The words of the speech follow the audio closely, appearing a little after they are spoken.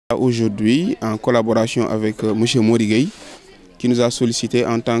Aujourd'hui, en collaboration avec M. Morigueil, qui nous a sollicité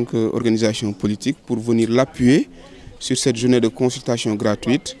en tant qu'organisation politique pour venir l'appuyer sur cette journée de consultation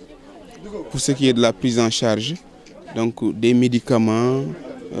gratuite pour ce qui est de la prise en charge donc, des médicaments,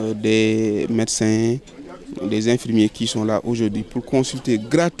 des médecins, des infirmiers qui sont là aujourd'hui pour consulter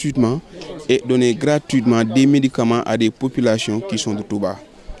gratuitement et donner gratuitement des médicaments à des populations qui sont de Touba.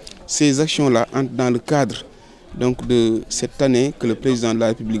 Ces actions-là entrent dans le cadre donc, de cette année que le président de la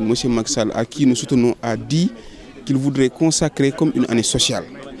République, M. Macky Sall, à qui nous soutenons, a dit qu'il voudrait consacrer comme une année sociale.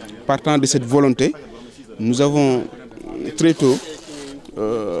 Partant de cette volonté, nous avons très tôt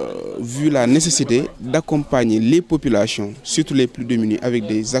vu la nécessité d'accompagner les populations, surtout les plus démunies, avec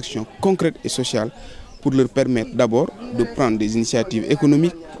des actions concrètes et sociales pour leur permettre d'abord de prendre des initiatives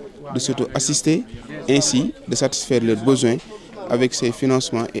économiques, de s'auto-assister, ainsi de satisfaire leurs besoins avec ces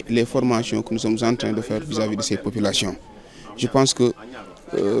financements et les formations que nous sommes en train de faire vis-à-vis de ces populations. Je pense que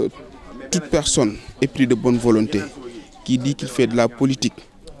toute personne éprise de bonne volonté qui dit qu'il fait de la politique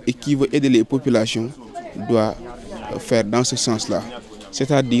et qui veut aider les populations doit faire dans ce sens-là.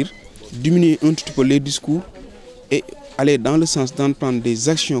 C'est-à-dire diminuer un tout petit peu les discours et aller dans le sens d'entendre des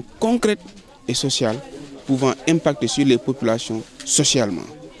actions concrètes et sociales pouvant impacter sur les populations socialement.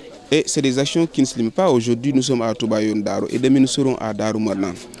 Et c'est des actions qui ne se limitent pas. Aujourd'hui, nous sommes à Touba et demain nous serons à Darou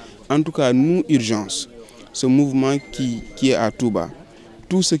Marnane. En tout cas, nous, Urgence, ce mouvement qui est à Touba,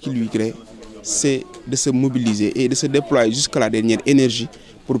 tout ce qui lui crée, c'est de se mobiliser et de se déployer jusqu'à la dernière énergie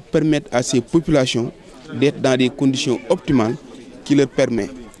pour permettre à ces populations d'être dans des conditions optimales qui leur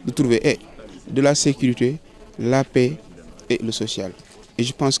permettent de trouver de la sécurité, la paix et le social. Et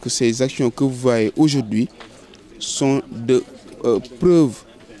je pense que ces actions que vous voyez aujourd'hui sont de preuves,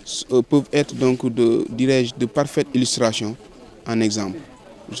 peuvent être donc de parfaite illustration en exemple.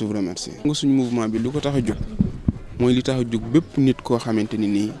 Je vous remercie. Suñu mouvement bi lu ko tax a jóg mooy li tax a jóg bépp nit koo xamante ni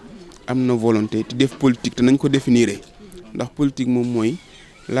nii am na volonté te def politique te nañ ko définir ndax politique moom mooy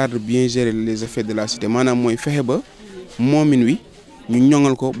l'art de bien gérer les effets de la cité maanaam mooy fexe ba moomin wi ñu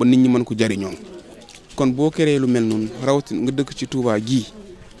ñoŋal ko ba nit ñi mën ko jariñoo kon boo créé lu mel noonu rawatina nga dëkk ci Touba gii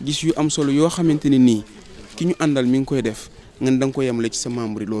gis yu am solo yoo xamante ni nii ki ñu àndal mi ngi koy def nga da nga ko yemale ci sa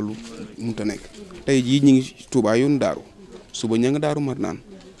membre yi loolu mënut a nekk tey jii ñu ngi Touba yoonu daaru suba ña nga Daaru Marnaan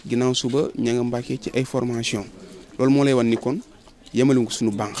ginnaaw suba ña nga Mbàkke ci ay formation loolu moo lay wan ni kon yemale ko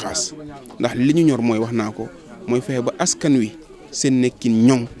suñu bànqaas ndax li ñu ñor mooy wax naa ko mooy fexe ba askan wi seen nekkin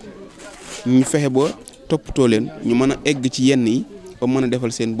ñoŋ ñu fexe ba toppatoo leen ñu mën a egg ci yenn yi ba mën a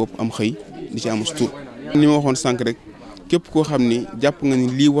defal seen bopp am xëy di ci am tur. ni ma waxoon sànq rek képp koo xam ni jàpp nga ni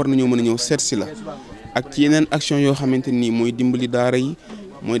lii war nañoo mën a ñëw seet si la ak ci yeneen action yoo xamante ni mooy dimbali daara yi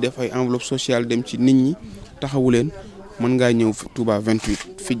mooy def ay enveloppe sociale dem ci nit ñi taxawu leen mën ngaa ñëw Touba 28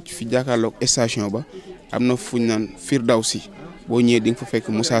 fi jàkkaarloog station ba am na fu ñu naan Firdawsi boo ñëwee di nga fa fekk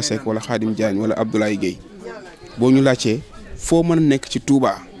Moussa Seck wala Khadim Diagne wala Abdoulaye Guèye boo ñu laajtee foo mën a nekk ci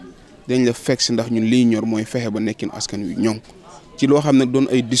Touba dañ la fekk si ndax ñun liy ñor mooy fexe ba nekkin askan wi ñoŋ ci loo xam ne doon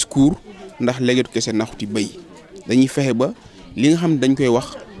ay discours ndax léegi kese naxuti béy dañuy fexe ba li nga xam ne dañ koy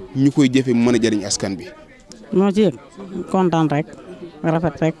wax ñu koy jëfe mu mën a jëriñ askan bi. moo ci yëg kontaan rek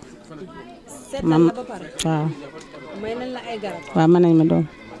rafet rek man waaw. may nañ la ay garab. waaw mën nañ ma doom.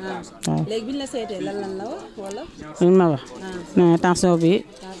 waaw léegi bi ñu la seetee lan la wax wala. li ma wax. tension bi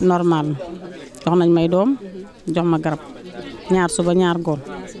normal na jox nañ may doom jox ma garab ñaar suba ñaar ngoon.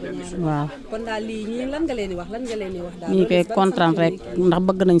 waaw. kon daal lii ñii lan nga leen di wax daal. ñii koy kontaan rek ndax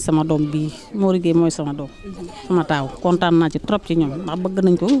bëgg nañ sama doom bii Mor Gueye mooy sama doom. sama taaw kontaan naa ci trop ci ñoom ndax bëgg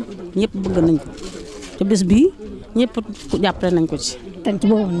nañ ko ñëpp bëgg nañ ko te bés bii ñëpp jàppale nañ ko ci. tant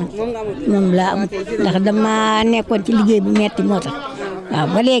boobu nag moom laa am ndax dama nekkoon ci liggéey bu metti moo tax waaw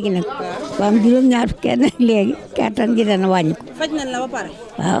ba léegi nag ba am juróom-ñaar fukki at nag léegi kattan gi dana wàññi ko. faj nañ la ba pare.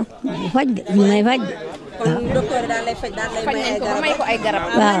 waaw faj de ñu may faj de. kon docteur daal lay faj daal lay may ko ay garab.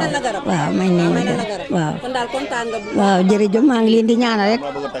 waaw may nañ ma garab waaw. kon daal kontaan nga bu. waaw jërëjëf maa ngi leen di ñaanal rek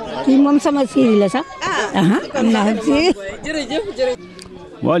kii moom sama séeri la sax. am naa séeri. jërëjëf.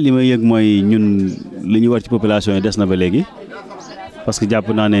 waaw li may yëg mooy ñun li ñu war ci population yi des na ba léegi parce que jàpp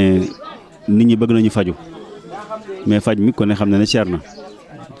naa ne nit ñi bëgg nañu faju mais faj mi ko ne xam na ne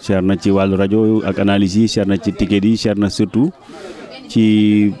cher na ci wàllu rajo ak analyse yi cher na ci ticket yi cher na surtout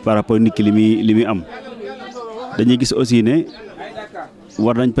ci par rapport nit ki li muy am dañuy gis aussi ne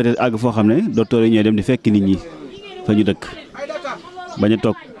war nañ peut-être àgg foo xam ne docteur yi ñooy dem di fekk nit ñi fa ñu dëkk bañ a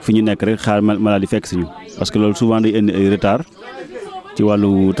toog fi ñu nekk rek xaar maladie fekk si ñu parce que loolu souvent day indi ay retard ci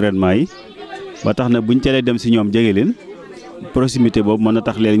wàllu traitement yi ba tax na buñ teelee dem si ñoom jege leen proximité boobu mën na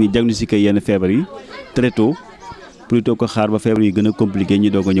tax léegi ñu diagnostiquer yenn feebar yi très tôt plutôt que xaar ba feebar yi gën a compliqué ñi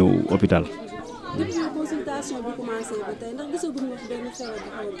doog a ñëw hôpital. depuis consultation bi commencé ba tey ndax gisaguñu fi benn feebar bu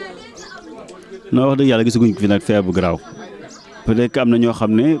xaw a non wax dëgg yàlla gisaguñ ko fi nag feebar bu garaaw peut-être que am na ñoo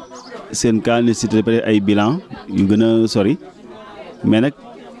xam ne seen cas nécessité peut-être ay bilan yu gën a sori mais nag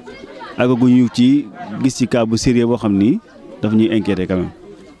àggaguñu ci gis ci cas bu sérieux boo xam ni daf ñuy inquiéter quand même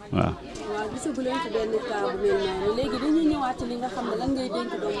waaw. waaw gisagu leen ci benn cas bu mel noonu léegi dañuy ñëwaat ci li nga xam ne lan ngay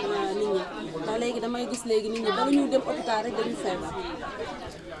dénk doom nit ñi ndax léegi damay gis léegi nit ñi bala ñuy dem hôpital rek dañuy feebar.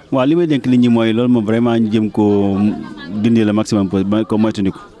 waaw li may dénk nit ñi mooy loolu moom vraiment ñu jëm koo dindi le maximum possible ko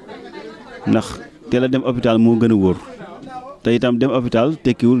moytandiku ndax teel a dem hôpital moo gën a wóor te itam dem hôpital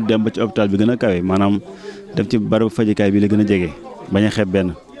tekkiwul dem ba ci hôpital bi gën a kawe maanaam dem ci barabu fajukaay bi la gën a jege bañ a xeeb benn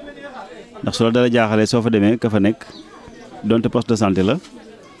ndax su la dara jaaxalee soo fa demee ka fa nekk donte poste de santé la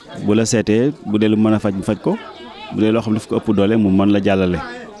bu la seetee bu dee lu mën a faj mu faj ko bu dee loo xam ne daf ko ëpp doole mu mën la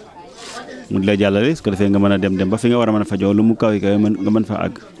jàllale su ko defee nga mën a dem ba fi nga war a mën a fajoo lu mu kaw kawe nga mën fa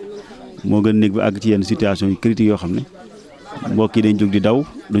àgg moo gën néeg bi àgg ci yenn situation yu critique yoo xam ne mbokk yi dañ jóg di daw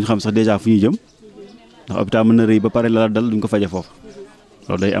duñ xam sax déjà fu ñuy jëm ndax hôpital mën na rëy ba pare la dal duñ ko faje foofu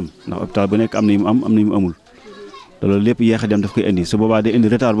loolu day am ndax hôpital bu nekk am na yu mu am na yu mu amul te loolu lépp yéex a dem daf koy indi su boobaa day indi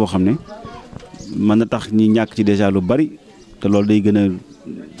retard boo xam ne mën na tax ñi ñàkk ci déjà lu bari te loolu day gën a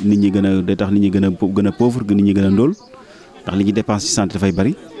nit ñi gën a day tax nit ñi gën a pauvre nit ñi gën a ndóol ndax li ñuy dépense ci santé dafay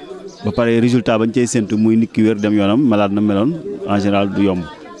bari ba pare résultat bañ cey séntu muy nit ki wér dem yoonam malade na meloon en général du yomb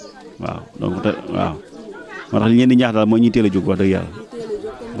waaw donc waaw moo tax li ngeen di ñaax daal mooy ñuy teel a jóg wax dëgg yàlla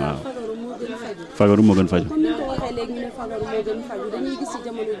waaw fagaru moo gën faju comme ni nga ko waxee léegi ñu ne fagaru moo gën faju dañuy gis ci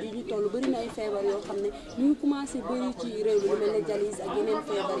jamono ji ñu toll bëri na ay feebar yoo xam ne ñu ngi commencé bëri ci réew mi lu mel ne dialyse ak yeneen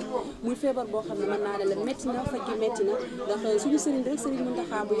feebar yi muy feebar boo xam ne mën naa ne la métti na faj gi métti na ndax suñu sëriñ rek sëriñ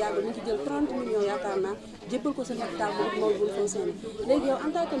Mountakha bu yàgg ñu ci jël 30 millions yaakaar naa jébbal ko seen hôpital bu moo bul fonctionné léegi yow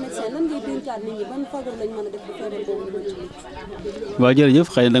en tant que médecin lan ngay dénkaat nit ñi ban fagaru lañ mën a def bu feebar boobu ñu mën ci mucc. waaw jërëjëf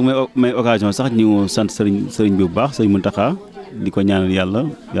xëy na nag may occasion sax ñu sant sëriñ bi bu baax sëriñ Mountakha di ko ñaanal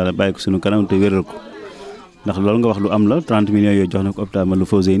yàlla bàyyi ko suñu kanam te wéral ko ndax loolu nga wax lu am la 30 millions yooyu jox na ko hôpital Matlaboul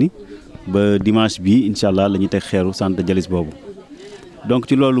Fawzeyni ba dimanche bi incha allah la ñuy teg xeeru centre de dialyse boobu donc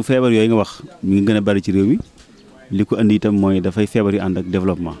ci loolu feebar yooyu nga wax mi ngi gën a bari ci réew mi li ko indi itam mooy dafay feebar yu ànd ak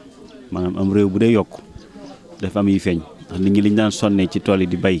développement maanaam am réew bu dee yokk dafa am yi feeñ ndax nit ñi liñ daan sonne ci tool yi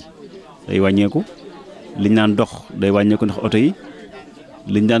di bay day wàññeeku liñ daan dox day wàññeeku ndax oto yi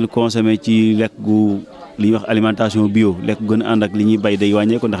liñ daan consommer ci lekk gu li ñuy wax alimentation bio lekk gu gën a ànd ak li ñuy bay day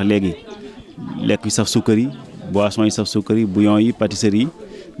wàññeeku ndax léegi lekk yi saf sukkar yi boisson yi saf sukkar yi bouillon yi pâtisserie yi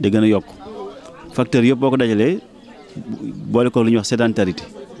da gën a yokk facteurs yëpp boo ko dajalee boole ko lu ñuy wax sédentarité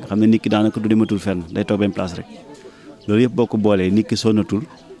nga xam ne nit ki daanaka du dematul fenn day toog benn place rek loolu yëpp boo ko boolee nit ki sonnatul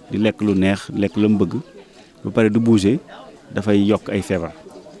di lekk lu neex lekk la mu bëgg ba pare du bouger dafay yokk ay feebar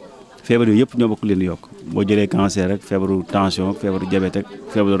yooyu yëpp ñoo bokk leen yokk boo jëlee cancer rek feebaru tension feebaru diabète ak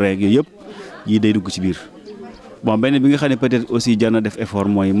feebaru rein yooyu yëpp yii day dugg ci biir bon benn bi nga xam ne peut-être aussi jar na def effort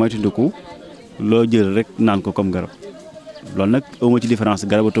mooy moytandiku loo jël rek naan ko comme garab loolu nag amoo ci différence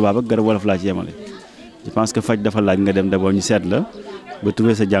garabu tubaab ak garabu wolof laa ci yemale je pense que faj dafa laaj nga dem d'abord ñu seet la ba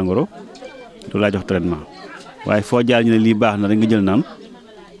trouver sa jàngoro du laa jox traitement waaye foo jaar ñu ne lii baax na rek nga jël naan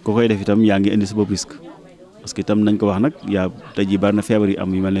ko koy def itam yaa ngi indi sa bopp risque parce que itam nañ ko wax nag yaa tey jii bari na feebar yi am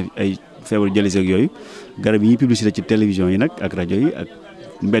yu mel ne ay feebar dialyse ak yooyu garab yi ñuy publicité ci télévision yi nag ak rajo yi ak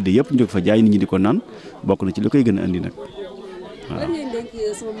mbedd yëpp ñu ko fa jaay nit ñi di ko naan bokk na ci li koy gën a indi nag waaw. lan ngeen dénk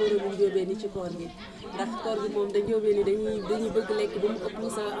sama moromu njóobeen ni ci koor gi ndax koor gi moom dañ njóobeen ni dañuy bëgg lekk ba mu ëpp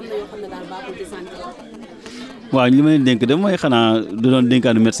sa am na yoo xam ne daal baaxul ci santé. waaw li ma leen dénk de mooy xanaa du doon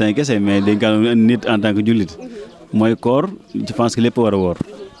dénkaanu médecin kese mais dénkaanu nit en tant que jullit mooy koor je pense que lépp war a woor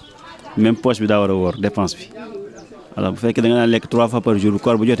même poche bi daa war a woor dépense bi alors bu fekkee da nga naan lekk 3 fois par jour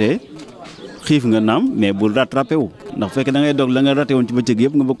koor bu jotee xiif nga naam mais bul rattrapé wu ndax bu fekkee da ngay dog la nga raté woon ci bëccëg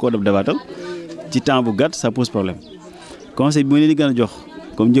yëpp nga bëgg koo def dabaatal ci temps bu gàtt ça pose problème conseil bi ma leen di gën a jox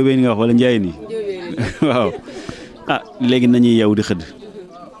comme njóobeen ni nga wax wala njaayeen yi waaw léegi nañuy yeewu di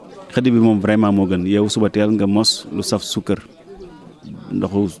xëdd bi moom vraiment moo gën yow suba teel nga mos lu saf sukkar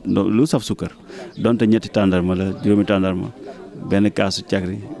lu saf sukkar donte ñetti tàndarma la juróomi tàndarma benn kaasu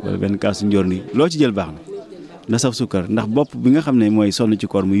cagri wala benn kaasu njorni loo ci jël baax na saf sukkar ndax bopp bi nga xam ne mooy sonn ci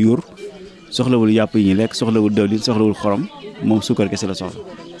koor mu yuur soxlawul yàpp yi ñuy lekk soxlawul dawlin soxlawul xorom moom sukkar kese la soxla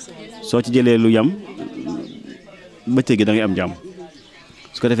soo ci jëlee lu yam bëccëg gi da ngay am jàmm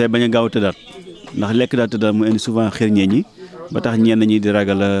su ko defee bañ a gaaw tëddaat ndax lekk daal tëddaat mu indi souvent xërñee ñi ba tax ñenn ñi di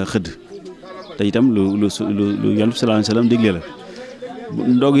ragal a xëdd te itam lu Yonent bi sallallahu alayhi wasallam digle la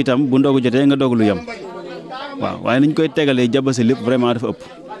ndog itam bu ndogu jotee nga dog lu yam waaw waaye nañ koy tegalee jabase lépp vraiment dafa ëpp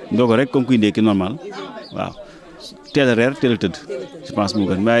ndogu rek comme kuy ndékki normal waaw teel a reer teel a tëdd je pense mu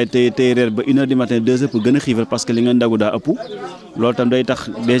gën waaye tey reer ba 1h du matin 2h pour gën a xiifal parce que li nga ndagu daa ëpp loolu tam day tax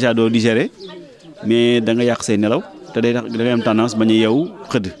déjà doo digérer mais da nga yàq say nelaw te day tax da ngay am tendance bañ a yeewu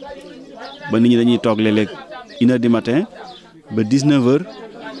xëdd ba nit ñi dañuy toog léeg-léeg 1h du matin ba 19h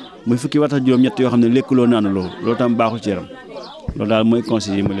muy fukki waxtu ak juróom-ñett yoo xam ne lekkuloo naanuloo loolu tam baaxul ci yaram loolu daal mooy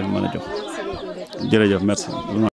conseil yi ma leen mën a jox jërëjëf merci.